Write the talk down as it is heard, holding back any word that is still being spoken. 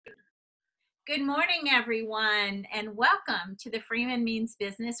Good morning, everyone, and welcome to the Freeman Means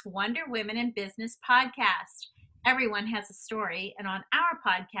Business Wonder Women in Business podcast. Everyone has a story, and on our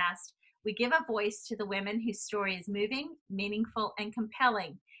podcast, we give a voice to the women whose story is moving, meaningful, and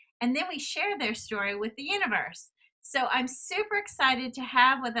compelling. And then we share their story with the universe. So I'm super excited to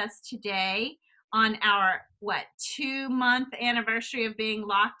have with us today on our 2-month anniversary of being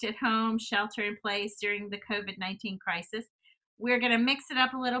locked at home, shelter in place during the COVID-19 crisis. We're going to mix it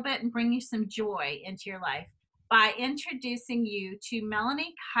up a little bit and bring you some joy into your life by introducing you to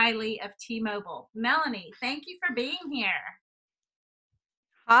Melanie Kiley of T-Mobile. Melanie, thank you for being here.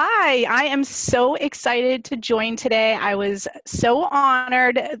 Hi, I am so excited to join today. I was so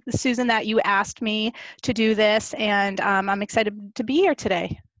honored, Susan, that you asked me to do this, and I'm excited to be here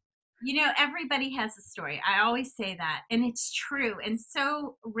today. You know, everybody has a story. I always say that, and it's true. And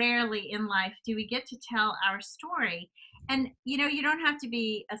so rarely in life do we get to tell our story. And, you know, you don't have to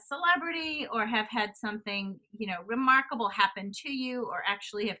be a celebrity or have had something, remarkable happen to you or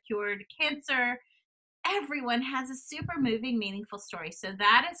actually have cured cancer. Everyone has a super moving, meaningful story. So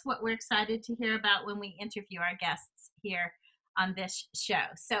that is what we're excited to hear about when we interview our guests here on this show.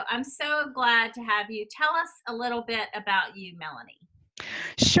 So I'm so glad to have you. Tell us a little bit about you, Melanie.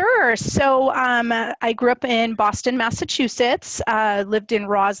 Sure. So I grew up in Boston, Massachusetts, lived in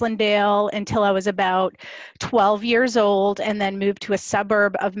Roslindale until I was about 12 years old, and then moved to a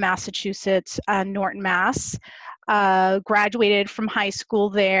suburb of Massachusetts, Norton, Mass. Graduated from high school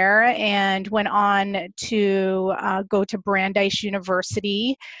there and went on to go to Brandeis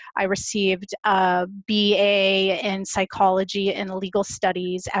University. I received a BA in psychology and legal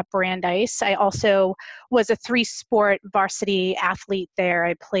studies at Brandeis. I also was a 3-sport varsity athlete there.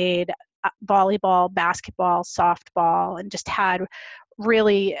 I played volleyball, basketball, softball, and just had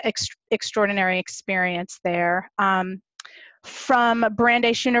really extraordinary experience there. From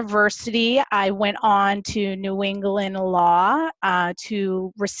Brandeis University, I went on to New England Law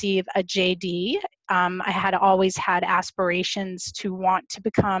to receive a JD. I had always had aspirations to want to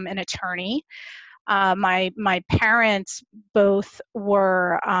become an attorney. My parents both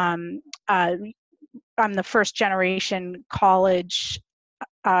were, I'm the first generation college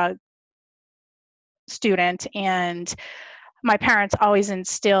student, and my parents always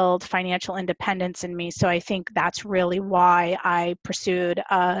instilled financial independence in me, so I think that's really why I pursued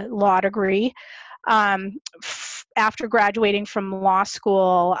a law degree. After graduating from law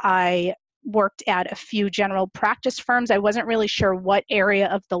school, I worked at a few general practice firms. I wasn't really sure what area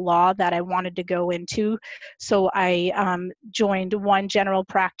of the law that I wanted to go into, so I joined one general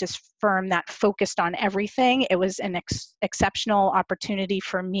practice firm that focused on everything. It was an exceptional opportunity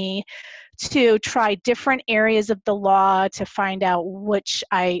for me to try different areas of the law to find out which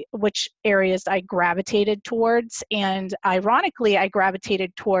areas I gravitated towards. And ironically, I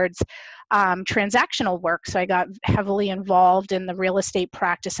gravitated towards transactional work. So I got heavily involved in the real estate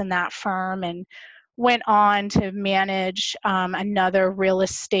practice in that firm and went on to manage another real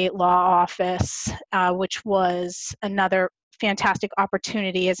estate law office, which was another fantastic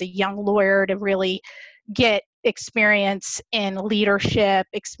opportunity as a young lawyer to really get experience in leadership,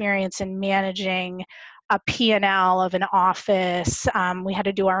 experience in managing a P&L of an office. We had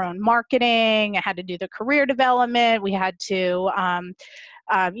to do our own marketing. I had to do the career development. We had to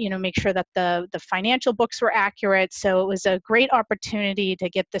make sure that the financial books were accurate. So it was a great opportunity to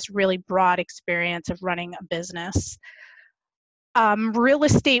get this really broad experience of running a business. Real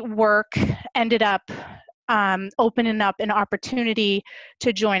estate work ended up opening up an opportunity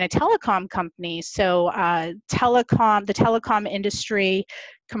to join a telecom company. So the telecom industry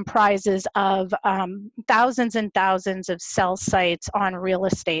comprises of thousands and thousands of cell sites on real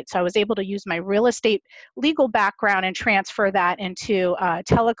estate. So I was able to use my real estate legal background and transfer that into a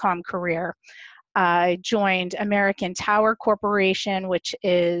telecom career. I joined American Tower Corporation, which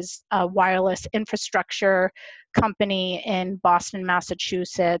is a wireless infrastructure company in Boston,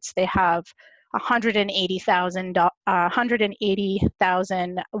 Massachusetts. They have 180,000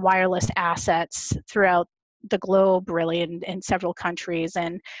 wireless assets throughout the globe, really, in several countries.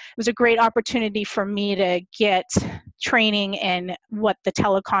 And it was a great opportunity for me to get training in what the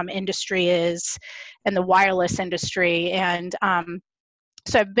telecom industry is and the wireless industry. And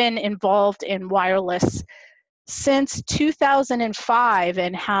so I've been involved in wireless since 2005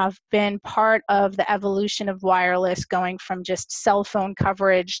 and have been part of the evolution of wireless, going from just cell phone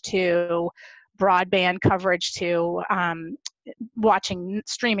coverage to broadband coverage to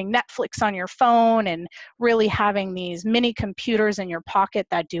streaming Netflix on your phone, and really having these mini computers in your pocket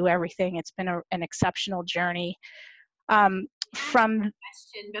that do everything. It's been an exceptional journey. From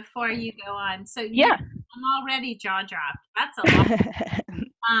question before you go on. So yeah, I'm already jaw dropped. That's a lot.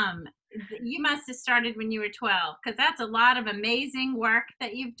 you must have started when you were 12, because that's a lot of amazing work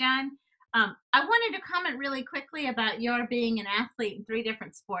that you've done. I wanted to comment really quickly about your being an athlete in 3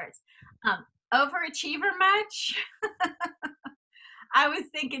 different sports. Overachiever much? I was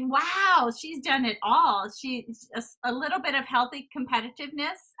thinking, wow, she's done it all. She's a little bit of healthy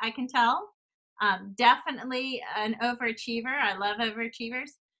competitiveness, I can tell. Definitely an overachiever. I love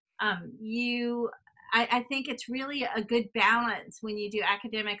overachievers. I think it's really a good balance when you do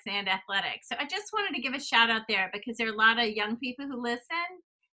academics and athletics. So I just wanted to give a shout out there, because there are a lot of young people who listen,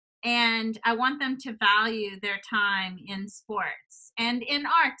 and I want them to value their time in sports and in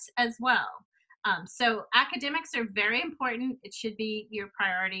arts as well. So academics are very important. It should be your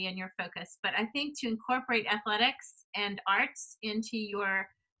priority and your focus. But I think to incorporate athletics and arts into your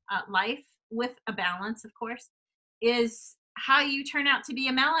life, with a balance, of course, is how you turn out to be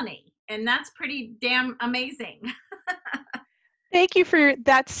a Melanie. And that's pretty damn amazing. Thank you for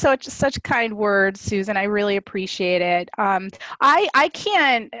that's such kind words, Susan. I really appreciate it. I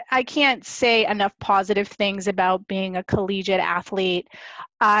can't say enough positive things about being a collegiate athlete.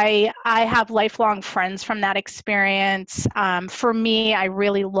 I have lifelong friends from that experience. For me, I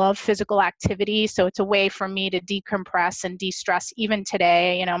really love physical activity, so it's a way for me to decompress and de-stress. Even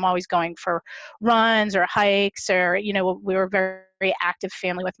today, I'm always going for runs or hikes, or we were a very active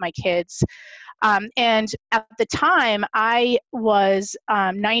family with my kids. And at the time, I was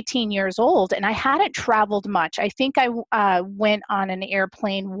 19 years old, and I hadn't traveled much. I think I went on an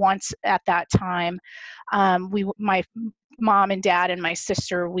airplane once at that time. My mom and dad and my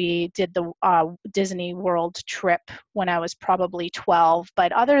sister, we did the Disney World trip when I was probably 12.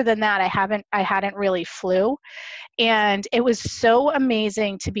 But other than that, I hadn't really flew. And it was so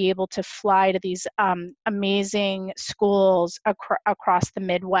amazing to be able to fly to these amazing schools across the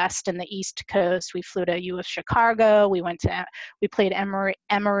Midwest and the East Coast. We flew to U of Chicago. We played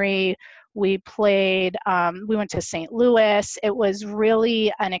Emory. We went to St. Louis. It was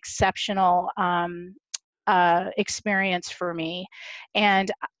really an exceptional experience for me.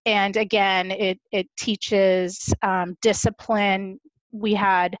 And again, it teaches discipline. We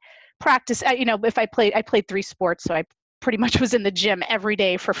had practice. If I played 3 sports, so I pretty much was in the gym every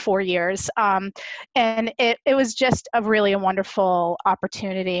day for 4 years. And it was just a wonderful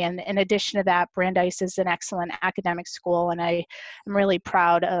opportunity. And in addition to that, Brandeis is an excellent academic school, and I am really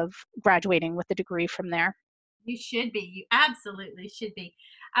proud of graduating with a degree from there. You should be. You absolutely should be.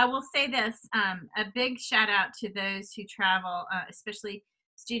 I will say this, a big shout out to those who travel, especially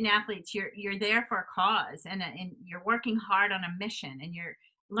student athletes. You're there for a cause, and you're working hard on a mission, and you're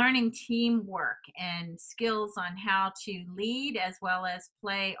learning teamwork and skills on how to lead as well as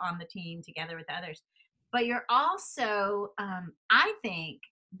play on the team together with others. But you're also, I think,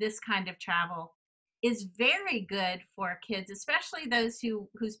 this kind of travel is very good for kids, especially those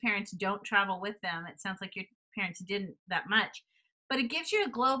whose parents don't travel with them. It sounds like your parents didn't that much, but it gives you a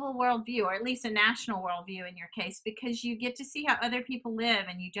global worldview, or at least a national worldview in your case, because you get to see how other people live,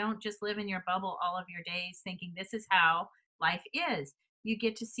 and you don't just live in your bubble all of your days thinking this is how life is. You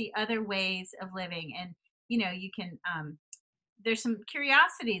get to see other ways of living, and you can there's some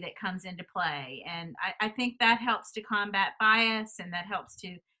curiosity that comes into play, and I think that helps to combat bias, and that helps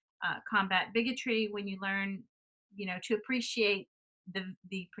to combat bigotry when you learn to appreciate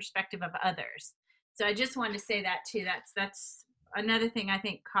the perspective of others. So I just wanted to say that too. That's another thing I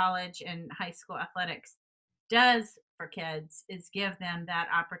think college and high school athletics does for kids, is give them that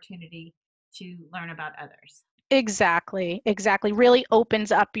opportunity to learn about others. Exactly. Really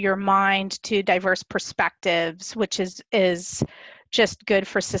opens up your mind to diverse perspectives, which is just good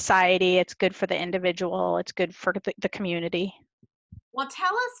for society. It's good for the individual. It's good for the community. Well,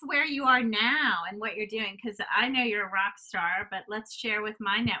 tell us where you are now and what you're doing, because I know you're a rock star, but let's share with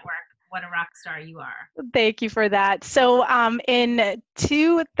my network what a rock star you are. Thank you for that. So in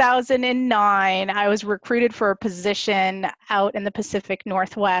 2009, I was recruited for a position out in the Pacific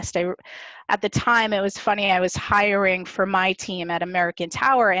Northwest. At the time, it was funny, I was hiring for my team at American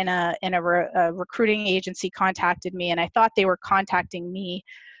Tower, and a recruiting agency contacted me, and I thought they were contacting me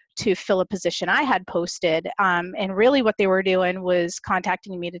to fill a position I had posted. And really what they were doing was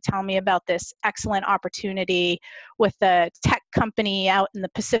contacting me to tell me about this excellent opportunity with a tech company out in the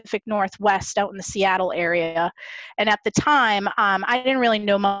Pacific Northwest, out in the Seattle area. And at the time, I didn't really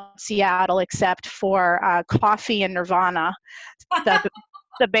know much Seattle except for coffee and Nirvana.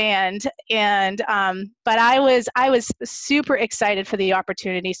 the band. And but I was super excited for the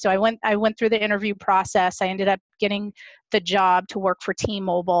opportunity. So I went through the interview process. I ended up getting the job to work for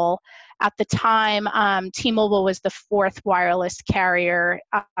T-Mobile. At the time, T-Mobile was the fourth wireless carrier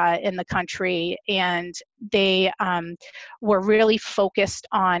in the country, and they were really focused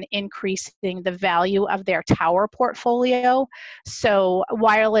on increasing the value of their tower portfolio. So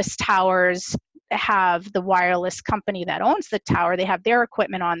wireless towers have the wireless company that owns the tower, they have their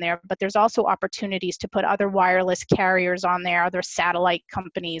equipment on there, but there's also opportunities to put other wireless carriers on there, other satellite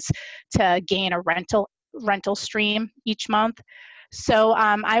companies, to gain a rental stream each month. So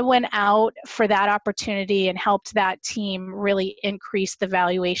I went out for that opportunity and helped that team really increase the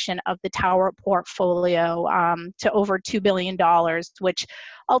valuation of the tower portfolio to over $2 billion, which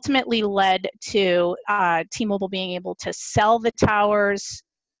ultimately led to T-Mobile being able to sell the towers,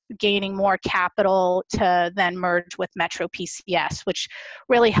 gaining more capital to then merge with Metro PCS, which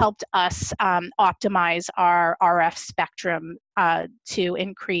really helped us optimize our RF spectrum to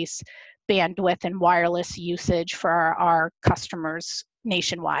increase bandwidth and wireless usage for our customers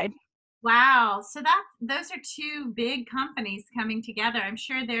nationwide. Wow. So those are two big companies coming together. I'm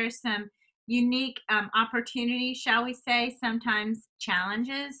sure there's some unique opportunities, shall we say, sometimes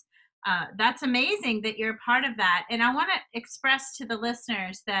challenges. That's amazing that you're a part of that. And I want to express to the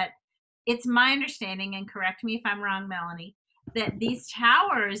listeners that it's my understanding, and correct me if I'm wrong, Melanie, that these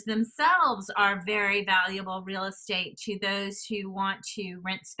towers themselves are very valuable real estate to those who want to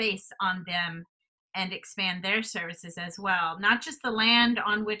rent space on them and expand their services as well. Not just the land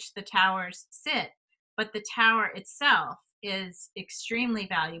on which the towers sit, but the tower itself is extremely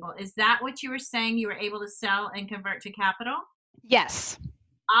valuable. Is that what you were saying you were able to sell and convert to capital? Yes.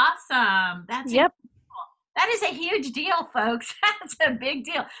 Awesome. Yep. That is a huge deal, folks. That's a big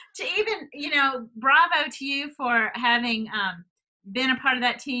deal. To even, bravo to you for having been a part of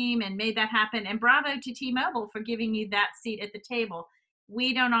that team and made that happen. And bravo to T-Mobile for giving you that seat at the table.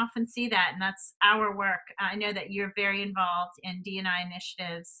 We don't often see that, and that's our work. I know that you're very involved in D&I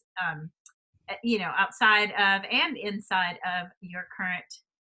initiatives, outside of and inside of your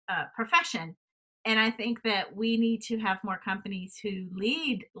current profession. And I think that we need to have more companies who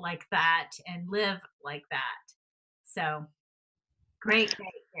lead like that and live like that. So great,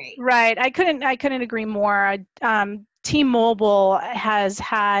 great, great. Right. I couldn't agree more. T-Mobile has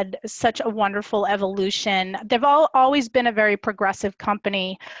had such a wonderful evolution. They've always been a very progressive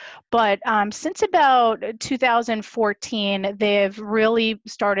company, but since about 2014, they've really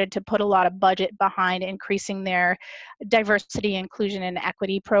started to put a lot of budget behind increasing their diversity, inclusion, and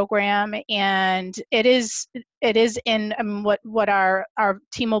equity program. And it is in what our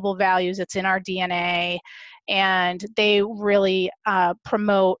T-Mobile values. It's in our DNA, and they really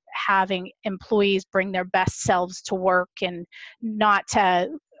promote having employees bring their best selves to work, and not to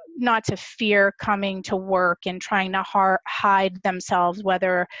fear coming to work and trying to hide themselves,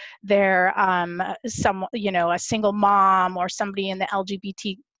 whether they're a single mom or somebody in the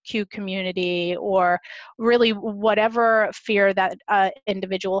LGBTQ community, or really whatever fear that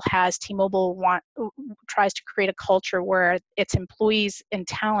individual has. T-Mobile tries to create a culture where its employees and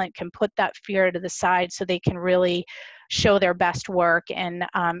talent can put that fear to the side so they can really show their best work. And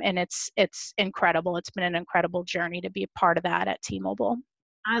it's incredible. It's been an incredible journey to be a part of that at T-Mobile.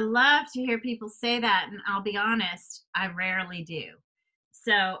 I love to hear people say that, and I'll be honest, I rarely do.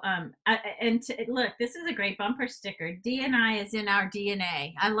 So, look, this is a great bumper sticker. D&I is in our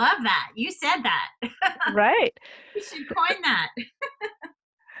DNA. I love that. You said that. Right. We should coin that.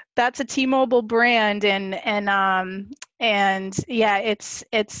 That's a T-Mobile brand, and yeah,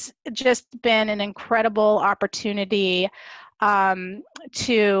 it's just been an incredible opportunity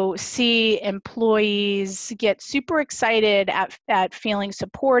to see employees get super excited at feeling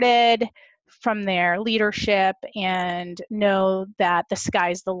supported from their leadership and know that the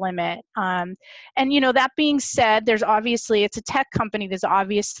sky's the limit. And that being said, it's a tech company. There's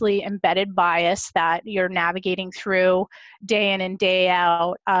obviously embedded bias that you're navigating through day in and day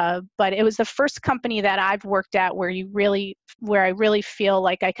out. But it was the first company that I've worked at where I really feel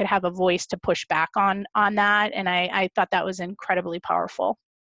like I could have a voice to push back on that. And I thought that was incredibly powerful.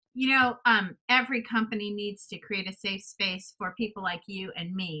 Every company needs to create a safe space for people like you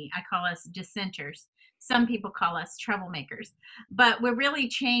and me. I call us dissenters. Some people call us troublemakers, but we're really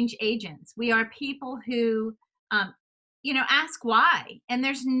change agents. We are people who, ask why. And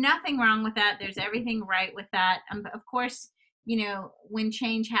there's nothing wrong with that. There's everything right with that. Of course, when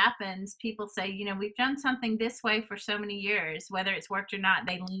change happens, people say, we've done something this way for so many years, whether it's worked or not,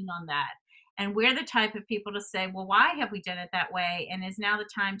 they lean on that. And we're the type of people to say, well, why have we done it that way? And is now the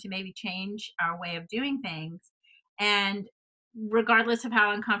time to maybe change our way of doing things? And regardless of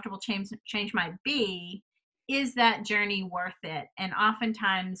how uncomfortable change might be, is that journey worth it? And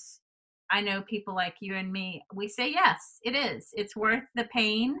oftentimes, I know people like you and me, we say yes, it is. It's worth the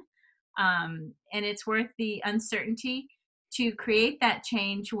pain, and it's worth the uncertainty to create that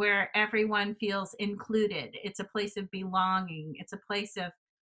change where everyone feels included. It's a place of belonging. It's a place of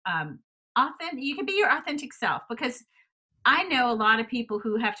often you can be your authentic self, because I know a lot of people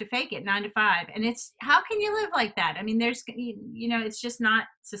who have to fake it 9 to 5, and it's how can you live like that? I mean, it's just not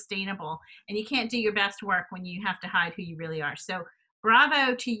sustainable, and you can't do your best work when you have to hide who you really are. So,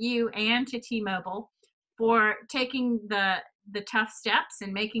 bravo to you and to T-Mobile for taking the tough steps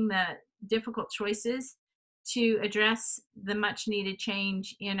and making the difficult choices to address the much needed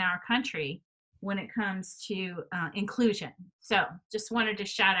change in our country when it comes to inclusion. So, just wanted to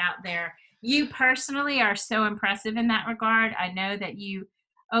shout out there. You personally are so impressive in that regard. I know that you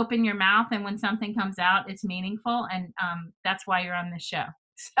open your mouth, and when something comes out, it's meaningful, and that's why you're on this show.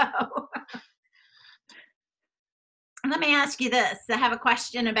 So let me ask you this. I have a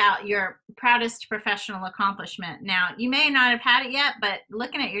question about your proudest professional accomplishment. Now, you may not have had it yet, but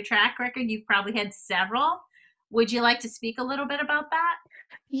looking at your track record, you've probably had several. Would you like to speak a little bit about that?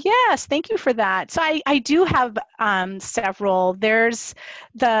 Yes, thank you for that. So I do have several. There's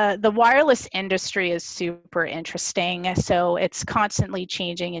the wireless industry is super interesting. So it's constantly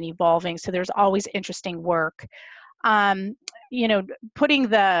changing and evolving. So there's always interesting work. um, Putting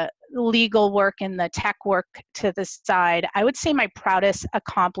the legal work and the tech work to the side, I would say my proudest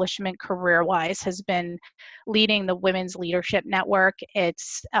accomplishment career-wise has been leading the Women's Leadership Network.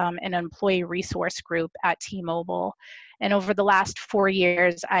 It's an employee resource group at T-Mobile. And over the last 4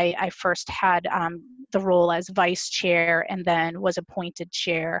 years, I first had the role as vice chair and then was appointed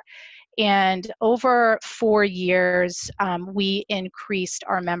chair. And over 4 years, we increased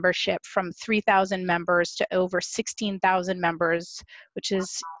our membership from 3,000 members to over 16,000 members, which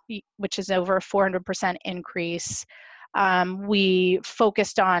is over a 400% increase. We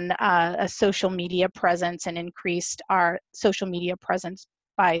focused on a social media presence and increased our social media presence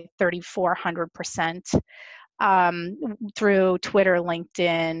by 3,400% through Twitter,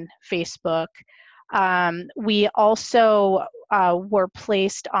 LinkedIn, Facebook. We also were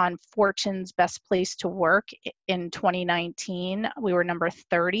placed on Fortune's Best Place to Work in 2019. We were number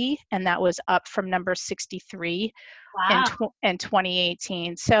 30, and that was up from number 63 Wow. in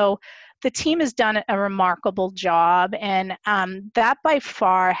 2018. So the team has done a remarkable job, and that by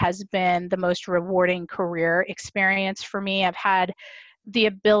far has been the most rewarding career experience for me. I've had the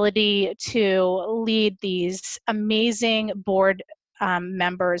ability to lead these amazing board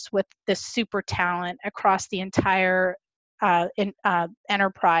members with this super talent across the entire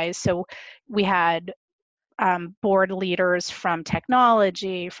enterprise. So we had board leaders from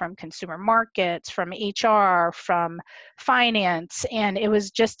technology, from consumer markets, from HR, from finance, and it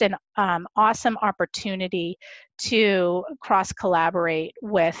was just an awesome opportunity to cross collaborate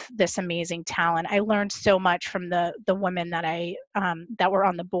with this amazing talent. I learned so much from the women that were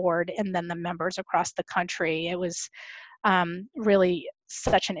on the board, and then the members across the country. It was really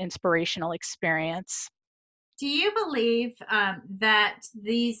such an inspirational experience. Do you believe that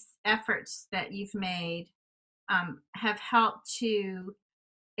these efforts that you've made have helped to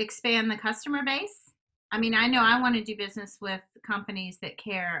expand the customer base? I mean, I know I want to do business with companies that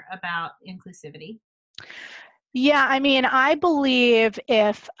care about inclusivity. Yeah, I mean, I believe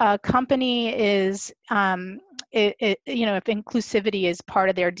if a company is, if inclusivity is part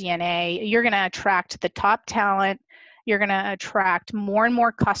of their DNA, you're going to attract the top talent. You're going to attract more and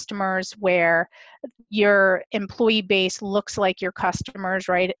more customers where your employee base looks like your customers,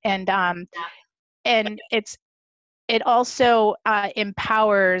 right? And it also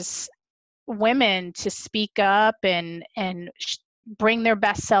empowers women to speak up and bring their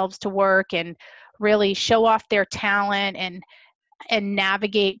best selves to work and really show off their talent and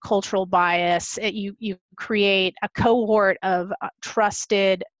navigate cultural bias. You create a cohort of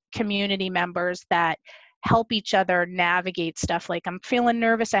trusted community members that help each other navigate stuff like, I'm feeling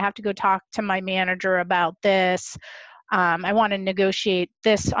nervous, I have to go talk to my manager about this. I want to negotiate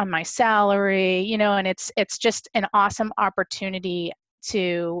this on my salary, and it's just an awesome opportunity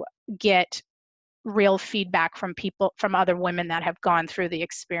to get real feedback from other women that have gone through the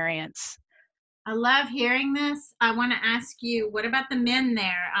experience. I love hearing this. I want to ask you, what about the men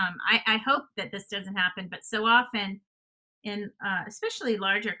there? I hope that this doesn't happen, but so often in especially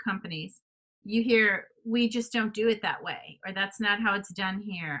larger companies, you hear, we just don't do it that way, or that's not how it's done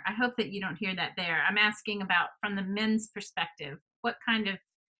here. I hope that you don't hear that there. I'm asking about from the men's perspective, what kind of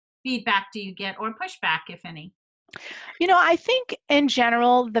feedback do you get or pushback, if any? I think in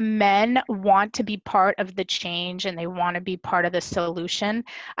general, the men want to be part of the change and they want to be part of the solution.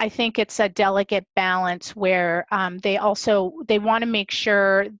 I think it's a delicate balance where they want to make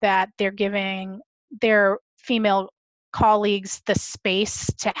sure that they're giving their female colleagues the space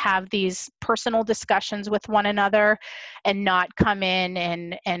to have these personal discussions with one another and not come in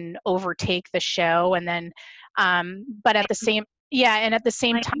and overtake the show. And then, but at the same, yeah, and at the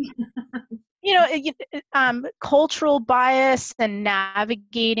same time, cultural bias and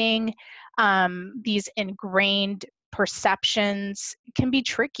navigating these ingrained perceptions can be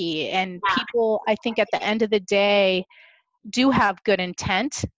tricky. And people, I think, at the end of the day, do have good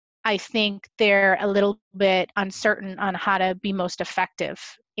intent. I think they're a little bit uncertain on how to be most effective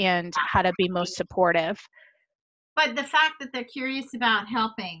and how to be most supportive. But the fact that they're curious about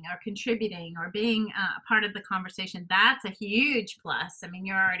helping or contributing or being a part of the conversation, that's a huge plus. I mean,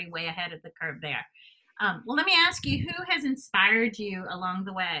 you're already way ahead of the curve there. Well, let me ask you, who has inspired you along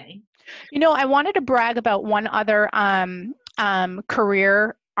the way? I wanted to brag about one other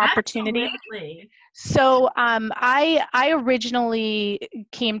career opportunity. Absolutely. So I originally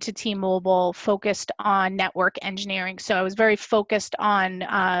came to T-Mobile focused on network engineering. So I was very focused on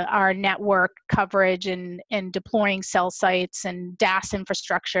our network coverage and deploying cell sites and DAS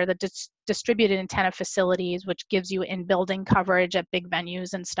infrastructure, the distributed antenna facilities, which gives you in-building coverage at big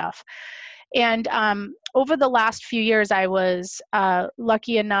venues and stuff. And over the last few years, I was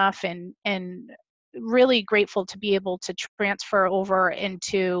lucky enough and really grateful to be able to transfer over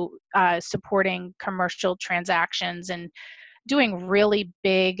into supporting commercial transactions and doing really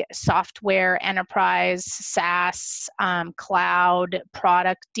big software, enterprise, SaaS, cloud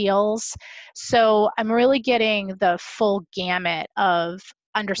product deals. So I'm really getting the full gamut of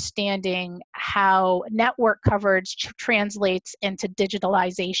understanding how network coverage translates into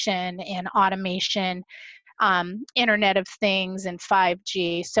digitalization and automation, Internet of Things and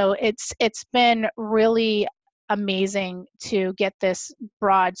 5G. So it's been really amazing to get this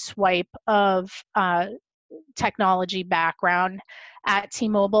broad swipe of technology background at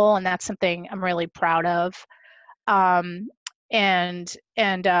T-Mobile, and that's something I'm really proud of. It's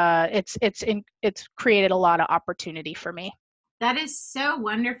created a lot of opportunity for me. That is so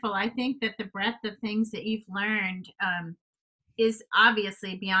wonderful. I think that the breadth of things that you've learned is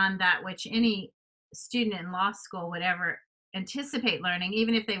obviously beyond that which any student in law school would ever anticipate learning,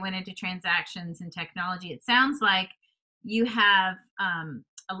 even if they went into transactions and technology. It sounds like you have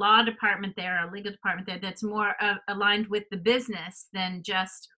a law department there, a legal department there that's more aligned with the business than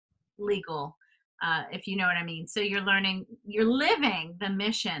just legal, if you know what I mean. So you're living the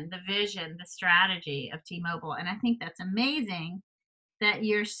mission, the vision, the strategy of T-Mobile. And I think that's amazing that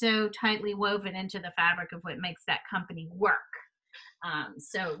you're so tightly woven into the fabric of what makes that company work.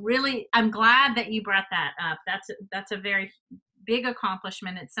 So really, I'm glad that you brought that up. That's a very big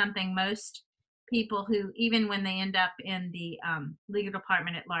accomplishment. It's something most people who, even when they end up in the legal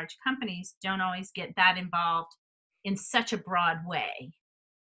department at large companies, don't always get that involved in such a broad way.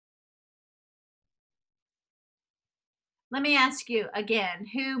 Let me ask you again,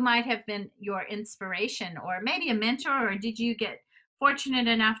 who might have been your inspiration or maybe a mentor, or did you get fortunate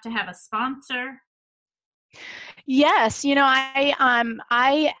enough to have a sponsor? Yes,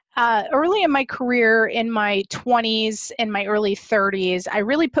 I early in my career, in my 20s, in my early 30s, I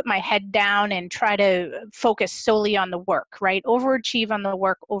really put my head down and try to focus solely on the work, right? Overachieve on the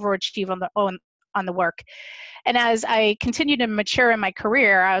work, overachieve on the work. And as I continued to mature in my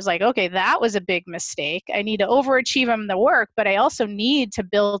career, I was like, okay, that was a big mistake. I need to overachieve on the work, but I also need to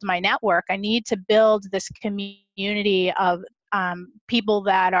build my network. I need to build this community of people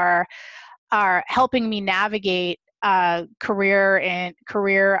that are helping me navigate career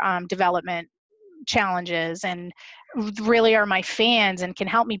development challenges, and really are my fans and can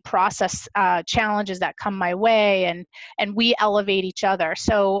help me process challenges that come my way, and we elevate each other.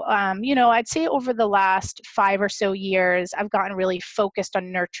 So I'd say over the last 5 or so years, I've gotten really focused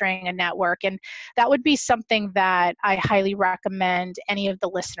on nurturing a network, and that would be something that I highly recommend any of the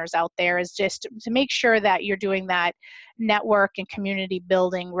listeners out there, is just to make sure that you're doing that network and community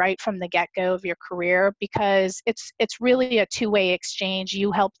building right from the get-go of your career, because it's really a two-way exchange.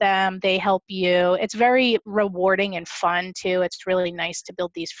 You help them, they help you. It's very rewarding and fun too. It's really nice to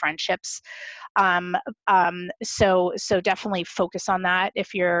build these friendships. So definitely focus on that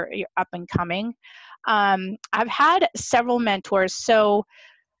if you're up and coming. I've had several mentors. So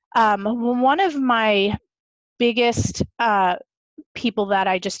one of my biggest people that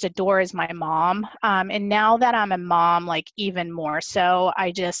I just adore is my mom. And now that I'm a mom, like even more so,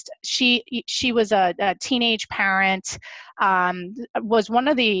 she was a teenage parent, was one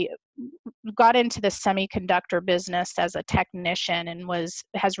of the got into the semiconductor business as a technician and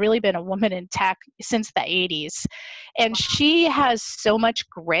has really been a woman in tech since the 80s. And she has so much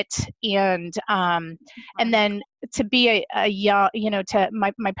grit, and then to be a young, to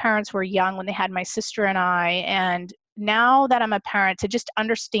my parents were young when they had my sister and I, and now that I'm a parent, to just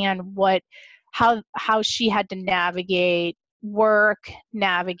understand how she had to navigate work,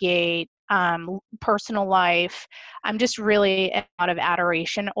 navigate personal life. I'm just really a lot of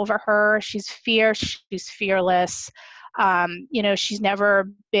adoration over her. She's fierce. She's fearless.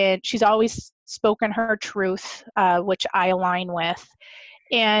 She's always spoken her truth, which I align with.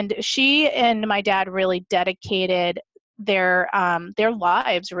 And she and my dad really dedicated their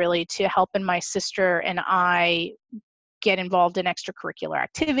lives really to helping my sister and I get involved in extracurricular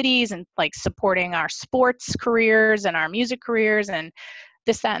activities and like supporting our sports careers and our music careers and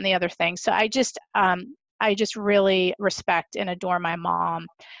this, that, and the other thing. So I just really respect and adore my mom.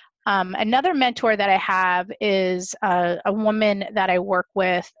 Another mentor that I have is a woman that I work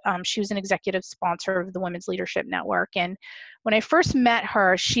with. She was an executive sponsor of the Women's Leadership Network. And when I first met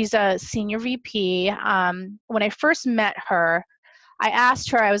her, she's a senior VP. When I first met her, I asked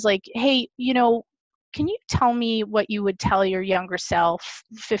her, I was like, hey, can you tell me what you would tell your younger self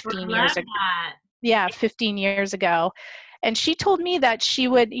 15 years ago? Yeah, 15 years ago. And she told me that she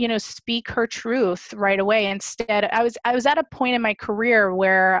would, speak her truth right away. Instead, I was at a point in my career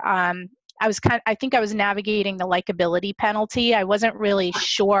where I think I was navigating the likability penalty. I wasn't really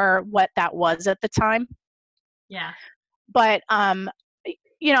sure what that was at the time. Yeah. But I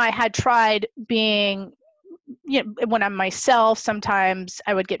had tried being, when I'm myself, sometimes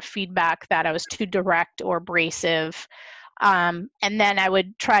I would get feedback that I was too direct or abrasive. And then I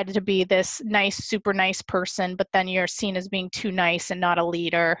would try to be this nice, super nice person, but then you're seen as being too nice and not a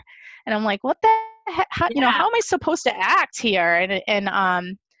leader. And I'm like, what the heck? How am I supposed to act here?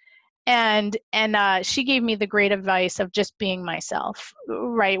 And she gave me the great advice of just being myself,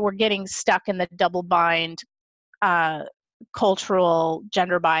 right? We're getting stuck in the double bind, cultural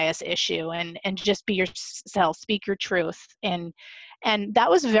gender bias issue, and just be yourself, speak your truth. And that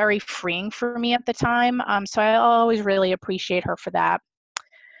was very freeing for me at the time. So I always really appreciate her for that.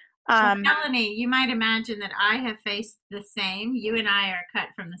 Melanie, you might imagine that I have faced the same. You and I are cut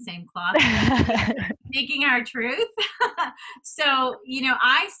from the same cloth, speaking our truth. So,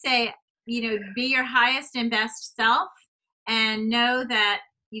 I say, be your highest and best self, and know that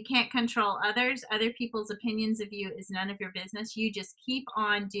you can't control others. Other people's opinions of you is none of your business. You just keep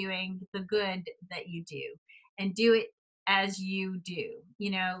on doing the good that you do, and do it as you do,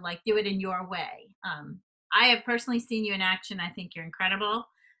 like do it in your way. I have personally seen you in action. I think you're incredible.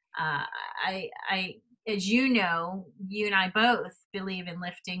 I, as you know, you and I both believe in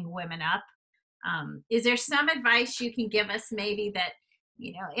lifting women up. Is there some advice you can give us, maybe, that,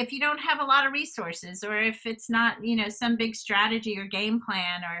 if you don't have a lot of resources, or if it's not, some big strategy or game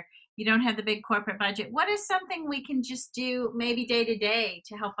plan, or you don't have the big corporate budget, what is something we can just do maybe day to day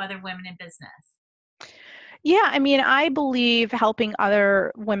to help other women in business? Yeah, I mean, I believe helping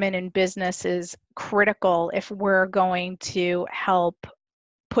other women in business is critical if we're going to help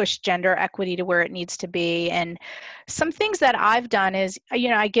push gender equity to where it needs to be. And some things that I've done is,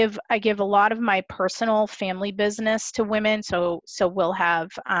 I give a lot of my personal family business to women. So we'll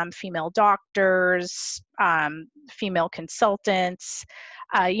have female doctors, female consultants,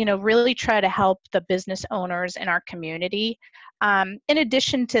 really try to help the business owners in our community. In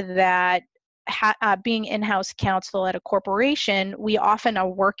addition to that, being in-house counsel at a corporation, we often are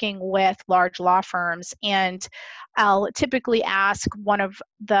working with large law firms, and I'll typically ask one of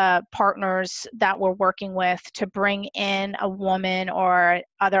the partners that we're working with to bring in a woman or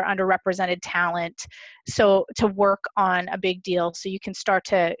other underrepresented talent, so to work on a big deal, so you can start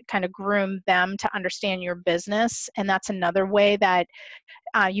to kind of groom them to understand your business. And that's another way that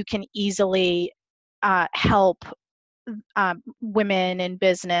you can easily help women in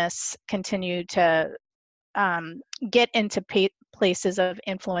business continue to get into places of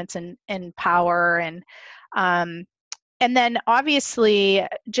influence and power, and then obviously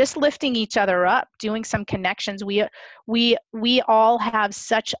just lifting each other up, doing some connections. We all have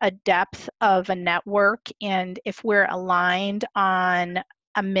such a depth of a network, and if we're aligned on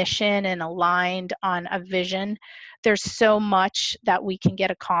a mission and aligned on a vision, there's so much that we can get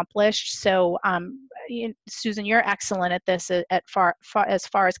accomplished. So Susan, you're excellent at this, as far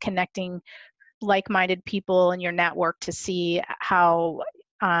as connecting like-minded people in your network to see how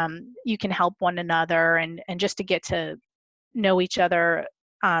you can help one another, and just to get to know each other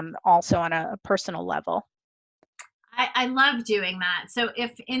also on a personal level. I love doing that. So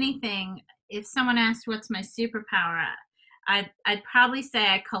if anything, if someone asked what's my superpower, I'd probably say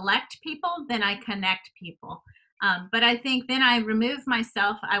I collect people, then I connect people. But I think then I remove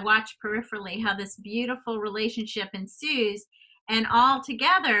myself. I watch peripherally how this beautiful relationship ensues, and all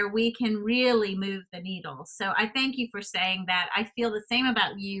together we can really move the needle. So I thank you for saying that. I feel the same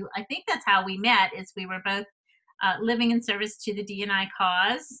about you. I think that's how we met. Is we were both living in service to the D&I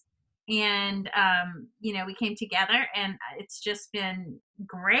cause, and we came together, and it's just been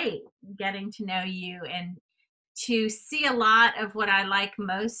great getting to know you and to see a lot of what I like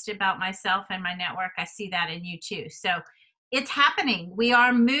most about myself and my network. I see that in you too. So it's happening. We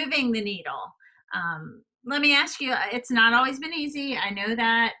are moving the needle. Let me ask you, it's not always been easy. I know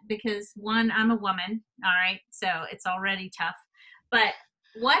that because one, I'm a woman. All right. So it's already tough. But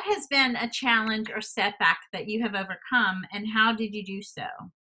what has been a challenge or setback that you have overcome, and how did you do so?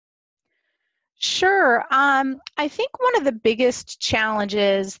 Sure. I think one of the biggest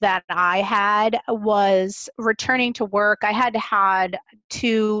challenges that I had was returning to work. I had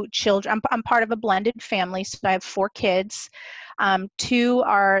two children. I'm part of a blended family, so I have four kids. Two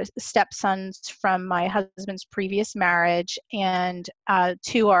are stepsons from my husband's previous marriage, and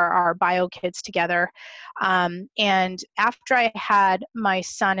two are our bio kids together. And after I had my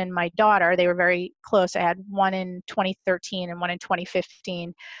son and my daughter, they were very close. I had one in 2013 and one in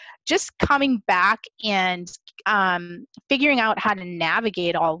 2015. Just coming back and figuring out how to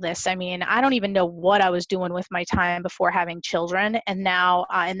navigate all this. I mean, I don't even know what I was doing with my time before having children, and now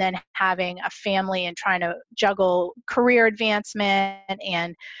and then having a family and trying to juggle career advancement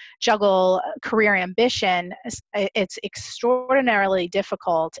and juggle career ambition. It's extraordinarily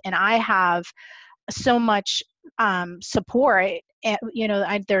difficult, and I have so much support.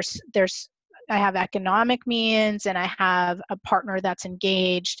 There's I have economic means, and I have a partner that's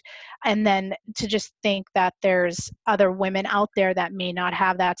engaged. And then to just think that there's other women out there that may not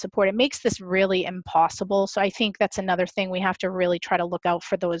have that support, it makes this really impossible. So I think that's another thing we have to really try to look out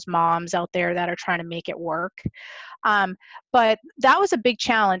for, those moms out there that are trying to make it work. But that was a big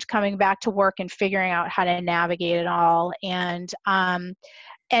challenge, coming back to work and figuring out how to navigate it all. And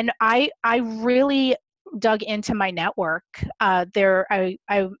I really dug into my network. I'm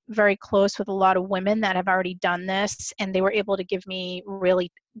very close with a lot of women that have already done this, and they were able to give me really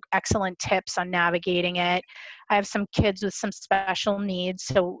excellent tips on navigating it. I have some kids with some special needs,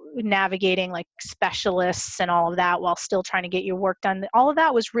 so navigating like specialists and all of that while still trying to get your work done, all of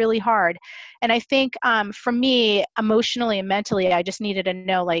that was really hard. And I think for me, emotionally and mentally, I just needed to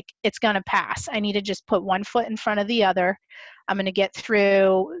know, like, it's going to pass. I need to just put one foot in front of the other. I'm going to get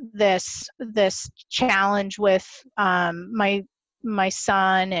through this challenge with my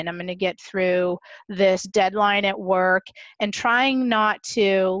son, and I'm going to get through this deadline at work, and trying not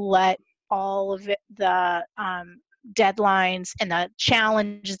to let all of the deadlines and the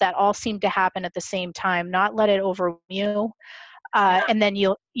challenges that all seem to happen at the same time, not let it overwhelm you. And then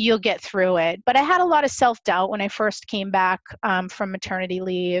you'll get through it. But I had a lot of self-doubt when I first came back from maternity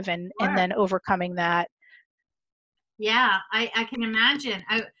leave, and Sure. then overcoming that. Yeah, I can imagine.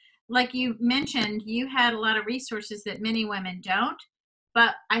 Like you mentioned, you had a lot of resources that many women don't.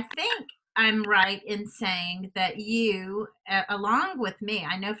 But I think I'm right in saying that you, along with me,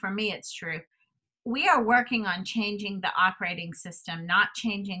 I know for me it's true, we are working on changing the operating system, not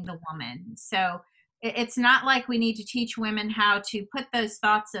changing the woman. So it's not like we need to teach women how to put those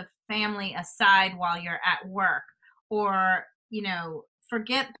thoughts of family aside while you're at work, or,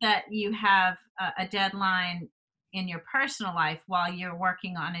 forget that you have a deadline in your personal life while you're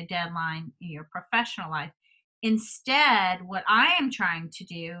working on a deadline in your professional life. Instead, what I am trying to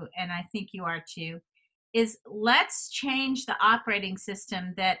do, and I think you are too, is let's change the operating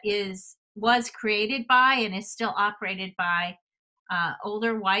system that was created by and is still operated by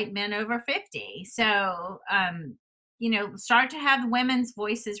older white men over 50. So, start to have women's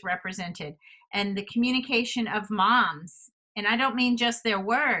voices represented, and the communication of moms. And I don't mean just their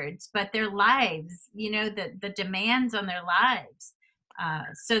words, but their lives, the demands on their lives.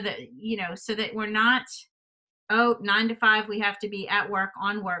 So that we're not, oh, 9 to 5, we have to be at work,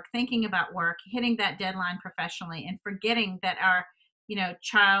 on work, thinking about work, hitting that deadline professionally, and forgetting that our,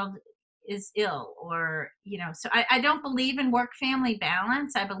 child is ill, or, so I don't believe in work family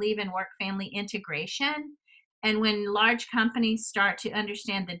balance. I believe in work family integration. And when large companies start to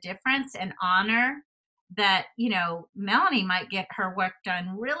understand the difference and honor that, Melanie might get her work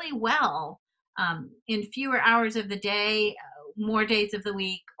done really well in fewer hours of the day, more days of the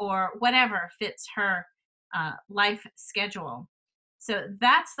week, or whatever fits her life schedule. So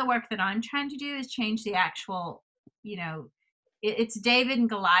that's the work that I'm trying to do, is change the actual, it's David and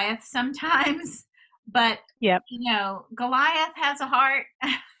Goliath sometimes, but Yep. Goliath has a heart.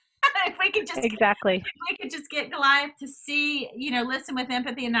 if we could just Exactly. if we could just get Goliath to see, listen with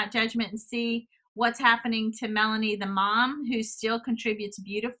empathy and not judgment, and see what's happening to Melanie, the mom, who still contributes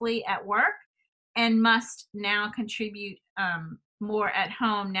beautifully at work and must now contribute more at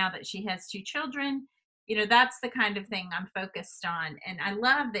home now that she has two children. That's the kind of thing I'm focused on. And I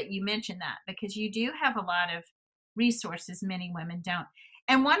love that you mentioned that, because you do have a lot of resources many women don't.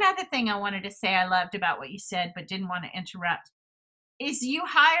 And one other thing I wanted to say I loved about what you said, but didn't want to interrupt, is you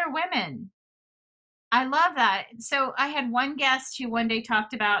hire women. I love that. So I had one guest who one day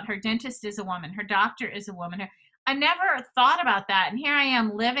talked about her dentist is a woman, her doctor is a woman. I never thought about that. And here I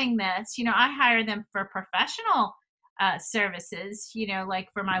am living this. I hire them for professional services, like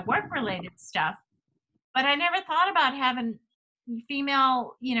for my work related stuff. But I never thought about having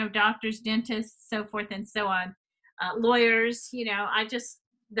female, doctors, dentists, so forth and so on, lawyers.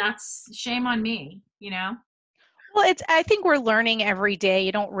 That's shame on me. Well, I think we're learning every day.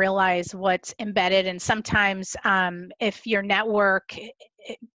 You don't realize what's embedded. And sometimes if your network,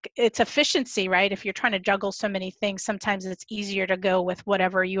 it's efficiency, right? If you're trying to juggle so many things, sometimes it's easier to go with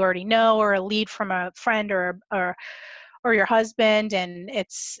whatever you already know, or a lead from a friend or your husband. And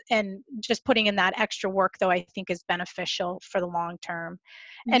just putting in that extra work, though, I think is beneficial for the long term.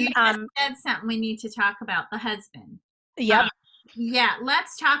 And You just said something we need to talk about, the husband. yep. Yeah,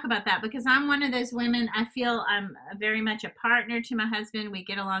 let's talk about that, because I'm one of those women. I feel I'm very much a partner to my husband. We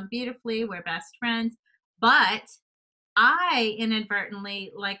get along beautifully. We're best friends. But I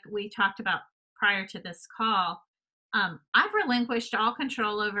inadvertently, like we talked about prior to this call, I've relinquished all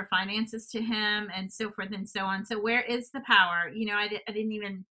control over finances to him and so forth and so on. So where is the power? I didn't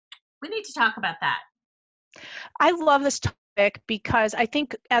even, we need to talk about that. I love this topic because I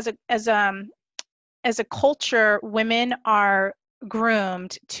think as a culture, women are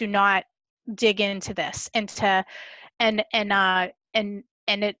groomed to not dig into this and to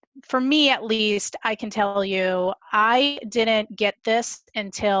and it, for me at least, I can tell you, I didn't get this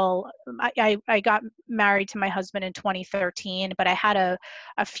until I got married to my husband in 2013, but I had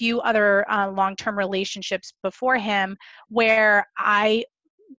a few other long-term relationships before him where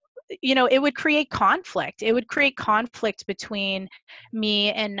it would create conflict. It would create conflict between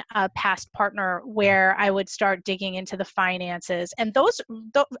me and a past partner where I would start digging into the finances. And those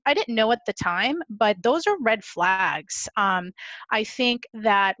I didn't know at the time, but those are red flags. I think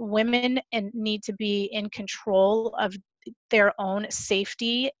that women need to be in control of their own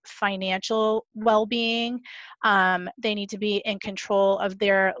safety, financial well-being. They need to be in control of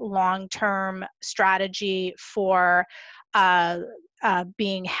their long-term strategy for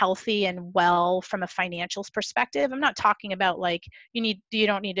being healthy and well from a financial perspective. I'm not talking about like you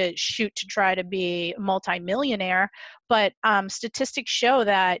don't need to shoot to try to be multimillionaire, but statistics show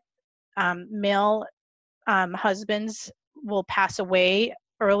that male husbands will pass away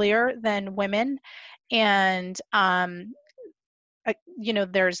earlier than women, and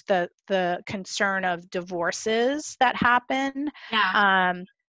there's the concern of divorces that happen. Yeah.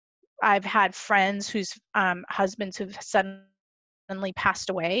 I've had friends whose husbands who've suddenly passed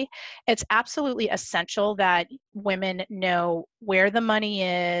away. It's absolutely essential that women know where the money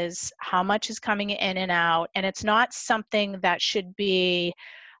is, how much is coming in and out, and it's not something that should be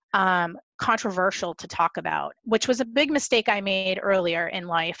controversial to talk about, which was a big mistake I made earlier in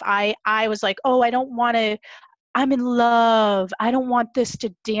life. I was like, oh, I don't want to. I'm in love. I don't want this to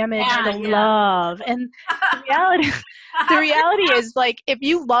damage Yeah, the yeah. love. And the reality, the reality is, like, if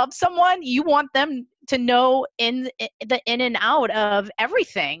you love someone, you want them to know the in and out of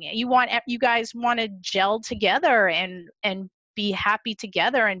everything. You guys want to gel together and be happy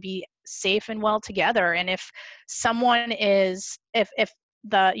together and be safe and well together. And if someone is, if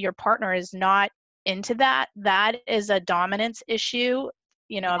your partner is not into that, that is a dominance issue.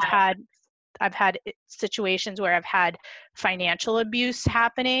 Yeah. I've had situations where I've had financial abuse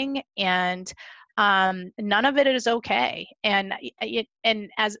happening, and none of it is okay. And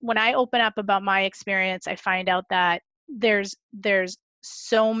as when I open up about my experience, I find out that there's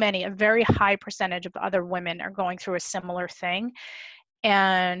a very high percentage of other women are going through a similar thing.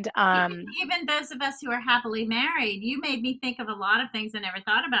 And Even those of us who are happily married, you made me think of a lot of things I never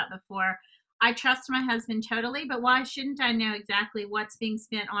thought about before. I trust my husband totally, but why shouldn't I know exactly what's being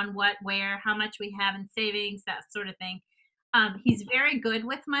spent on what, where, how much we have in savings, that sort of thing? He's very good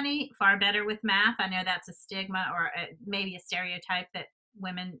with money, far better with math. I know that's a stigma, or maybe a stereotype that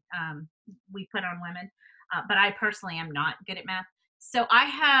women, we put on women, but I personally am not good at math. So I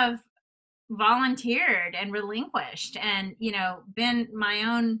have volunteered and relinquished and been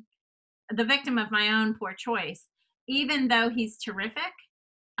the victim of my own poor choice. Even though he's terrific,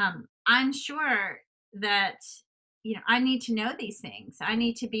 I'm sure that I need to know these things. I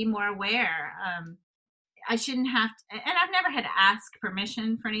need to be more aware. I shouldn't have to, and I've never had to ask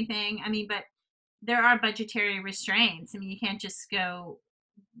permission for anything. I mean, but there are budgetary restraints. I mean, you can't just go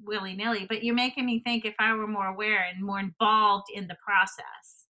willy nilly, but you're making me think if I were more aware and more involved in the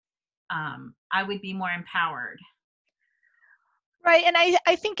process, I would be more empowered. Right, and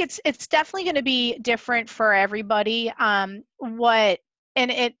I think it's definitely going to be different for everybody. What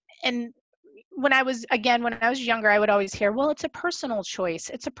and it and when I was younger, I would always hear, well, it's a personal choice.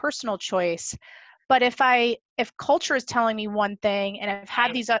 It's a personal choice. But if culture is telling me one thing and I've had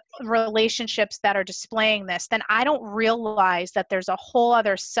Right. these relationships that are displaying this, then I don't realize that there's a whole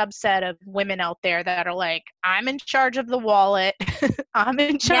other subset of women out there that are like, I'm in charge of the wallet. I'm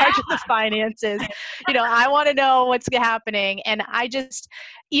in Yeah. charge of the finances. I want to know what's happening. And I just,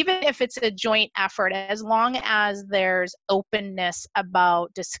 even if it's a joint effort, as long as there's openness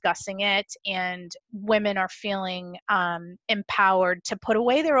about discussing it and women are feeling empowered to put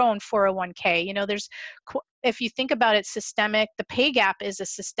away their own 401k, if you think about it, the pay gap is a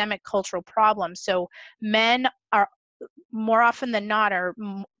systemic cultural problem. So men are more often than not are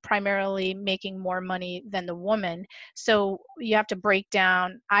primarily making more money than the woman. So you have to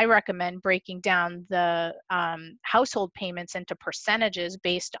I recommend breaking down the household payments into percentages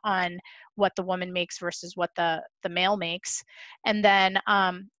based on what the woman makes versus what the male makes. And then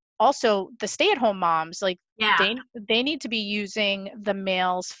also the stay-at-home moms, like Yeah. they need to be using the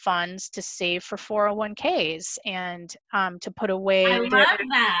male's funds to save for 401ks and to put away I love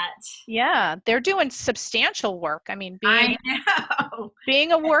that. yeah, they're doing substantial work. I mean, I know.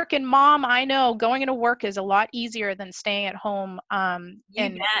 being a working mom, I know going into work is a lot easier than staying at home You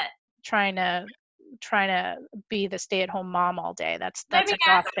and bet. trying to be the stay-at-home mom all day. Let That's me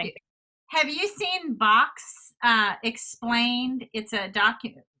ask exhausting. you, have you seen Vox Explained? It's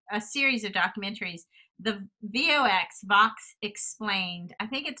a series of documentaries. The Vox Explained. I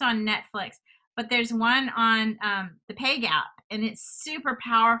think it's on Netflix, but there's one on the pay gap, and it's super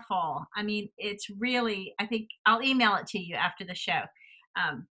powerful. I mean, it's really. I think I'll email it to you after the show,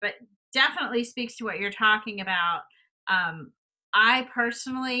 but definitely speaks to what you're talking about. I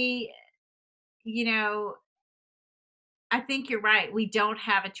personally, you know, I think you're right. We don't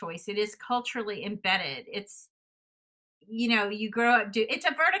have a choice. It is culturally embedded. You grow up it's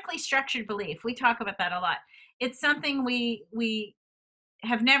a vertically structured belief. We talk about that a lot. It's something we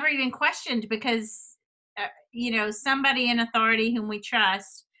have never even questioned because somebody in authority whom we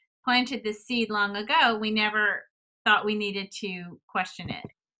trust planted this seed long ago. We never thought we needed to question it.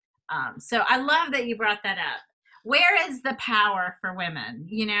 So I love that you brought that up. Where is the power for women?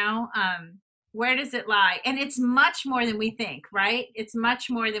 Where does it lie? And it's much more than we think, right? It's much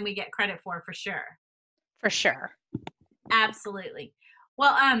more than we get credit for sure. For sure. Absolutely.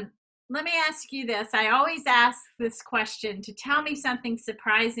 Well, let me ask you this. I always ask this question to tell me something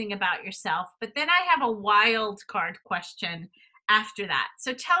surprising about yourself, but then I have a wild card question after that.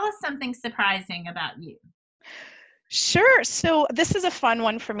 So tell us something surprising about you. Sure. So this is a fun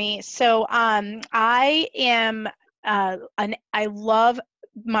one for me. So I am I love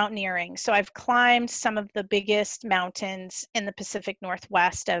mountaineering. So I've climbed some of the biggest mountains in the Pacific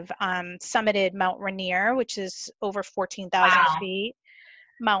Northwest. I've summited Mount Rainier, which is over 14,000 Wow. feet.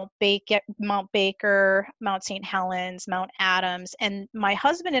 Mount Baker, Mount St. Helens, Mount Adams, and my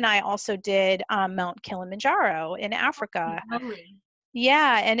husband and I also did Mount Kilimanjaro in Africa. Totally.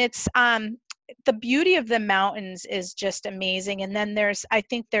 Yeah, and it's the beauty of the mountains is just amazing. And then I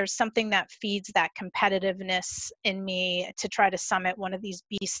think there's something that feeds that competitiveness in me to try to summit one of these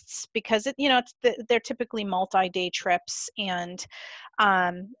beasts because they're typically multi-day trips and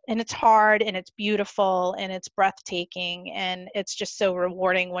it's hard and it's beautiful and it's breathtaking and it's just so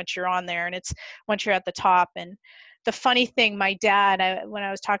rewarding once you're on there and it's once you're at the top. And the funny thing, when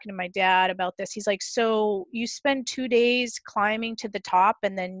I was talking to my dad about this, he's like, so you spend 2 days climbing to the top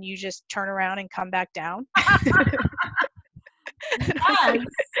and then you just turn around and come back down? Yes.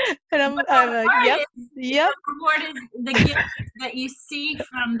 And I'm like, yep. The reward is the gift that you see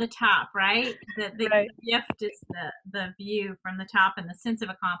from the top, right? The Right. gift is the view from the top and the sense of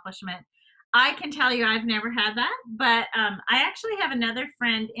accomplishment. I can tell you I've never had that, but I actually have another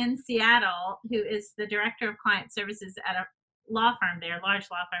friend in Seattle who is the director of client services at a law firm there, a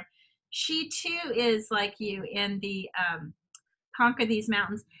large law firm. She too is like you in the conquer these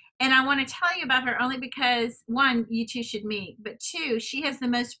mountains. And I want to tell you about her only because one, you two should meet, but two, she has the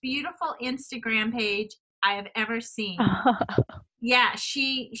most beautiful Instagram page I have ever seen. Yeah,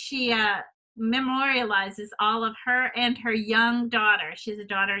 she memorializes all of her and her young daughter. She's a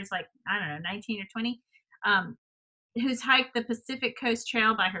daughter who's like, I don't know, 19 or 20. who's hiked the Pacific Coast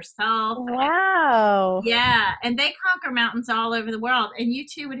Trail by herself. Wow. Yeah, and they conquer mountains all over the world. And you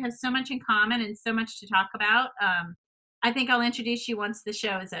two would have so much in common and so much to talk about. I think I'll introduce you once the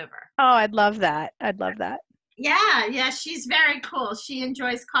show is over. Oh, I'd love that. I'd love that. Yeah, yeah, she's very cool. She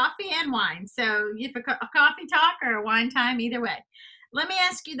enjoys coffee and wine. So if a coffee talk or a wine time, either way. Let me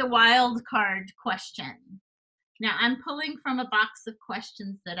ask you the wild card question. Now I'm pulling from a box of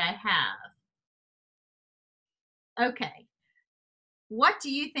questions that I have. Okay. What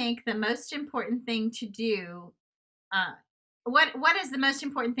do you think the most important thing to do? Uh, what is the most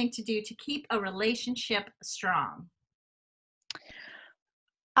important thing to do to keep a relationship strong?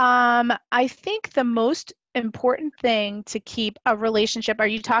 I think the most important thing to keep a relationship, are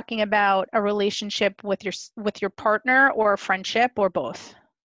you talking about a relationship with your partner or a friendship or both?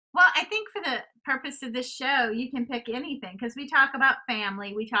 Well, I think for the purpose of this show, you can pick anything because we talk about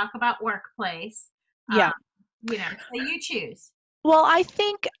family, we talk about workplace. Yeah. So you choose. Well, I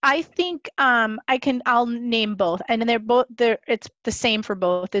think I'll name both, and they're it's the same for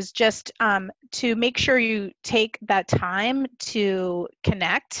both, is just to make sure you take that time to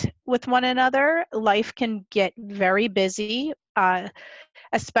connect with one another. Life can get very busy,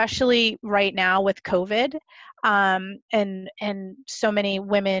 especially right now with COVID, and so many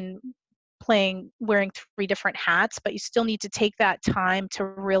women wearing three different hats, but you still need to take that time to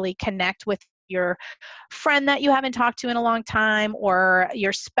really connect with your friend that you haven't talked to in a long time, or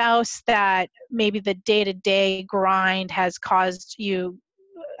your spouse that maybe the day-to-day grind has caused you.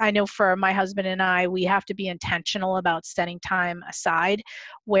 I know for my husband and I, we have to be intentional about setting time aside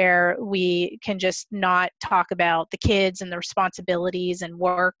where we can just not talk about the kids and the responsibilities and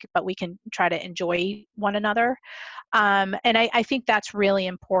work, but we can try to enjoy one another. And I think that's really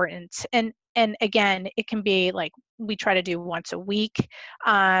important. And again, it can be like we try to do once a week.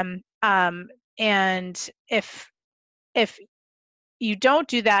 Um, um, and if you don't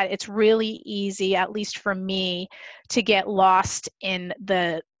do that, it's really easy, at least for me, to get lost in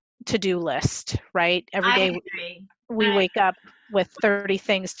the to-do list, right? Every I day agree. we wake up with 30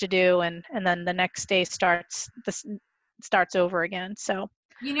 things to do, and then the next day starts over again. So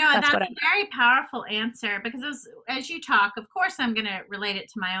And that's that's what a very powerful answer because as you talk, of course, I'm going to relate it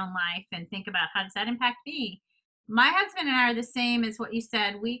to my own life and think about how does that impact me. My husband and I are the same as what you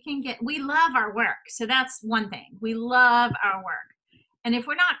said. We love our work. So that's one thing. We love our work. And if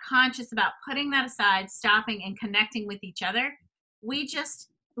we're not conscious about putting that aside, stopping and connecting with each other, we just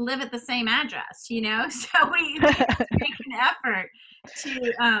live at the same address. So we have to make an effort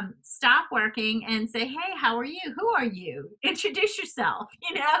to stop working and say, "Hey, how are you? Who are you? Introduce yourself."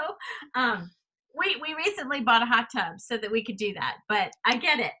 We recently bought a hot tub so that we could do that, but I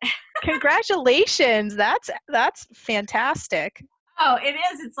get it. Congratulations. That's fantastic. Oh, it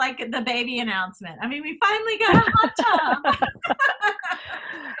is. It's like the baby announcement. I mean, we finally got a hot tub.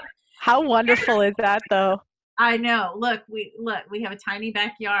 How wonderful is that though? I know. Look, we have a tiny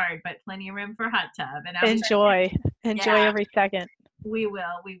backyard, but plenty of room for a hot tub. And Enjoy yeah, every second. we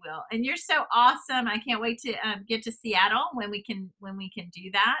will. And you're so awesome. I can't wait to get to Seattle when we can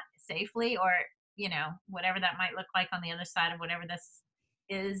do that safely, or whatever that might look like on the other side of whatever this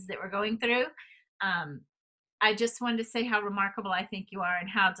is that we're going through. Um, I just wanted to say how remarkable I think you are and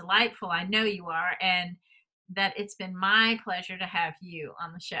how delightful I know you are, and that it's been my pleasure to have you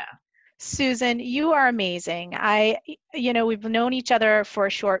on the show. Susan, you are amazing. We've known each other for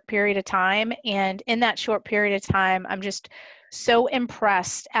a short period of time, and in that short period of time, I'm just so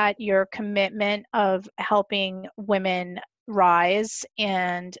impressed at your commitment of helping women rise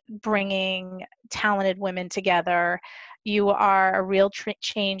and bringing talented women together. You are a real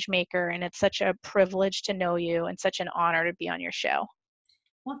change maker, and it's such a privilege to know you and such an honor to be on your show.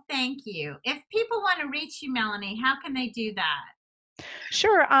 Well, thank you. If people want to reach you, Melanie, how can they do that?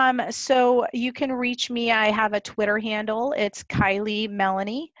 Sure. So you can reach me. I have a Twitter handle. It's Kylie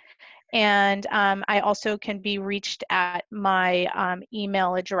Melanie. And I also can be reached at my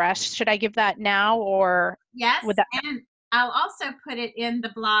email address. Should I give that now, or Yes, would that? and I'll also put it in the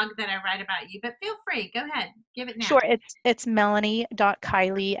blog that I write about you, but feel free. Go ahead. Give it now. Sure. It's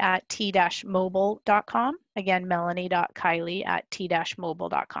melanie.kylie@t-mobile.com. Again,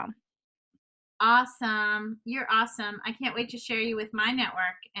 melanie.kylie@t-mobile.com. Awesome. You're awesome. I can't wait to share you with my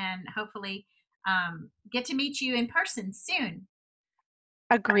network and hopefully get to meet you in person soon.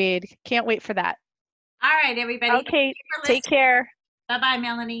 Agreed. Can't wait for that. All right, everybody. Thank Okay. you for Take listening. care. Bye bye,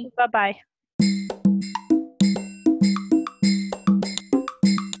 Melanie. Bye-bye.